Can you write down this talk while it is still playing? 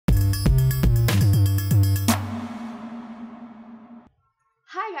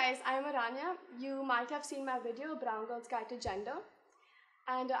guys, I am Aranya. You might have seen my video, Brown Girl's Guide to Gender.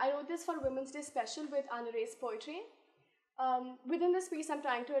 And I wrote this for Women's Day special with unerased poetry. Within this piece, I'm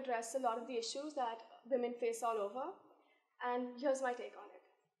trying to address a lot of the issues that women face all over. And here's my take on it.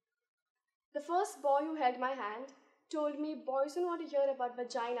 The first boy who held my hand told me boys don't want to hear about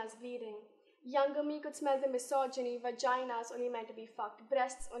vaginas bleeding. Younger me could smell the misogyny, vaginas only meant to be fucked,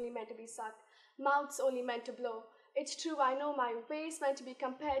 breasts only meant to be sucked, mouths only meant to blow. It's true, I know my waist meant to be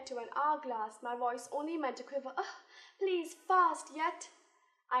compared to an hourglass, my voice only meant to quiver, please, fast, yet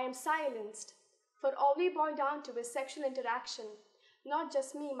I am silenced. For all we boil down to is sexual interaction. Not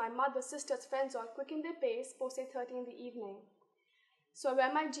just me, my mother, sisters, friends all quicken their pace post 8:30 in the evening. So I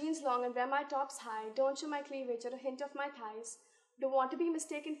wear my jeans long and wear my tops high, don't show my cleavage or a hint of my thighs. Don't want to be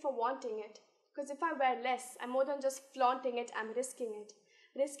mistaken for wanting it, because if I wear less, I'm more than just flaunting it, I'm risking it.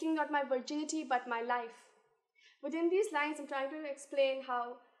 Risking not my virginity but my life. Within these lines, I'm trying to explain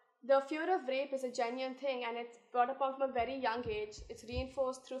how the fear of rape is a genuine thing and it's brought upon from a very young age. It's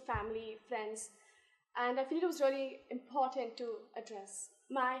reinforced through family, friends, and I feel it was really important to address.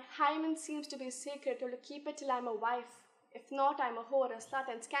 My hymen seems to be sacred, told to keep it till I'm a wife. If not, I'm a whore, a slut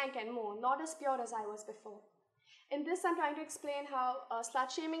and skank and more, not as pure as I was before. In this, I'm trying to explain how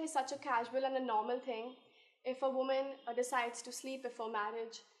slut-shaming is such a casual and a normal thing. If a woman decides to sleep before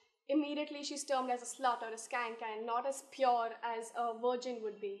marriage, immediately she's termed as a slut or a skank and not as pure as a virgin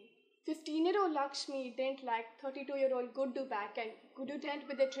would be. 15-year-old Lakshmi didn't like 32-year-old Guddu back, and Guddu dealt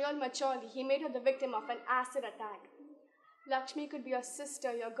with it real maturely. He made her the victim of an acid attack. Lakshmi could be your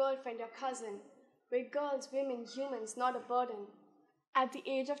sister, your girlfriend, your cousin. We're girls, women, humans, not a burden. At the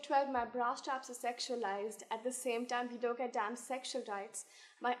age of 12, my bra straps are sexualized. At the same time, we don't get damn sexual rights.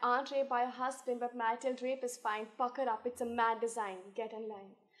 My aunt raped by her husband, but marital rape is fine. Pucker up, it's a mad design. Get in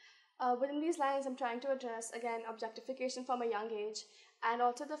line. Within these lines, I'm trying to address, again, objectification from a young age, and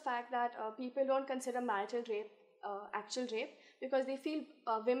also the fact that people don't consider marital rape actual rape because they feel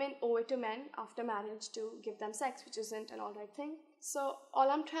women owe it to men after marriage to give them sex, which isn't an alright thing. So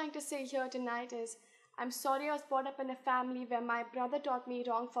all I'm trying to say here tonight is, I'm sorry I was brought up in a family where my brother taught me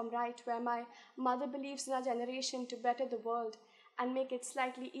wrong from right, where my mother believes in our generation to better the world and make it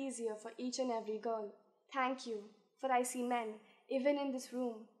slightly easier for each and every girl. Thank you, for I see men, even in this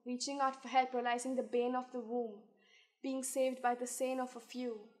room, reaching out for help, realizing the bane of the womb, being saved by the saying of a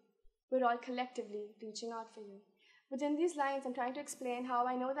few. We're all collectively reaching out for you. Within these lines, I'm trying to explain how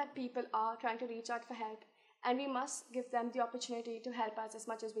I know that people are trying to reach out for help, and we must give them the opportunity to help us as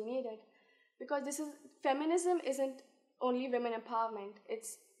much as we need it. Because feminism isn't only women empowerment,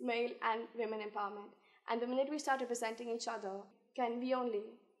 it's male and women empowerment. And the minute we start representing each other, can we only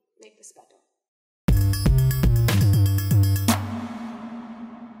make this better.